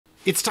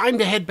It's time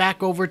to head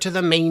back over to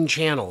the main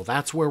channel.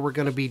 That's where we're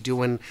going to be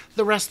doing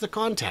the rest of the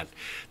content.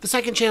 The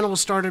second channel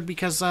was started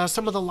because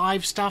some of the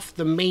live stuff,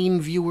 the main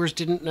viewers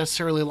didn't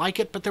necessarily like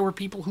it, but there were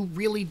people who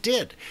really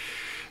did.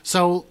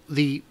 So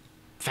the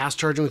Fast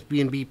Charging with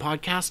B&B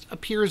podcast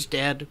appears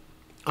dead,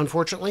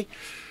 unfortunately.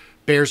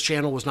 Bear's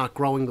channel was not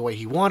growing the way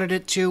he wanted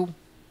it to.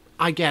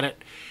 I get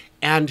it.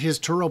 And his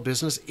Turo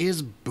business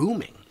is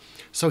booming.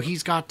 So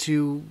he's got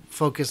to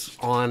focus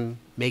on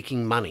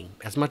making money.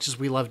 As much as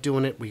we love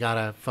doing it, we got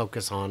to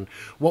focus on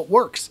what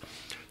works.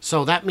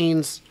 So that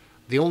means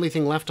the only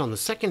thing left on the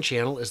second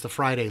channel is the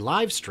Friday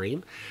live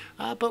stream.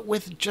 But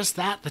with just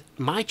that,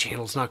 my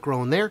channel's not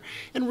growing there.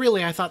 And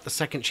really, I thought the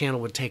second channel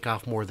would take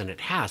off more than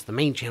it has. The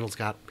main channel's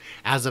got,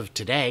 as of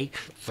today,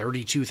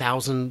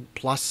 32,000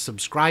 plus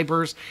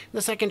subscribers. And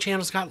the second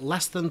channel's got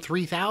less than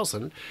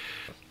 3,000,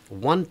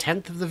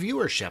 1/10 of the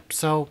viewership.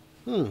 So,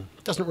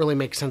 it doesn't really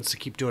make sense to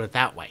keep doing it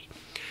that way.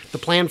 The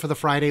plan for the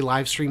Friday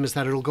live stream is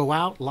that it'll go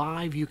out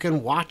live. You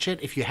can watch it.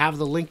 If you have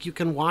the link, you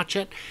can watch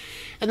it.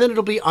 And then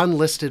it'll be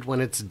unlisted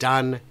when it's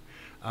done,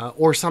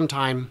 or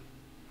sometime,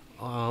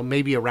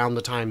 maybe around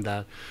the time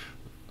the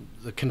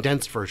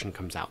condensed version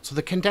comes out. So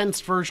the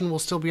condensed version will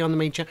still be on the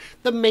main channel.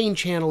 The main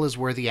channel is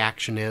where the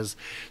action is.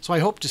 So I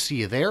hope to see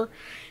you there,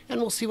 and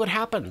we'll see what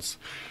happens.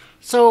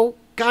 So,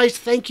 guys,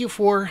 thank you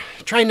for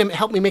trying to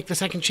help me make the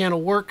second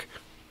channel work.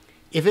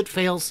 If it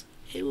fails,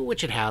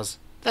 which it has,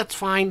 that's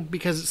fine,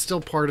 because it's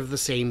still part of the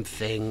same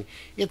thing.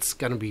 It's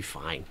going to be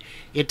fine.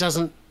 It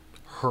doesn't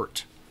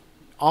hurt.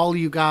 All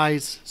you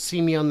guys,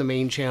 see me on the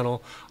main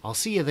channel. I'll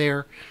see you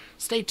there.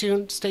 Stay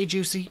tuned. Stay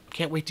juicy.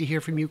 Can't wait to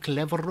hear from you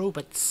clever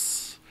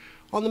robots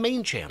on the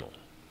main channel.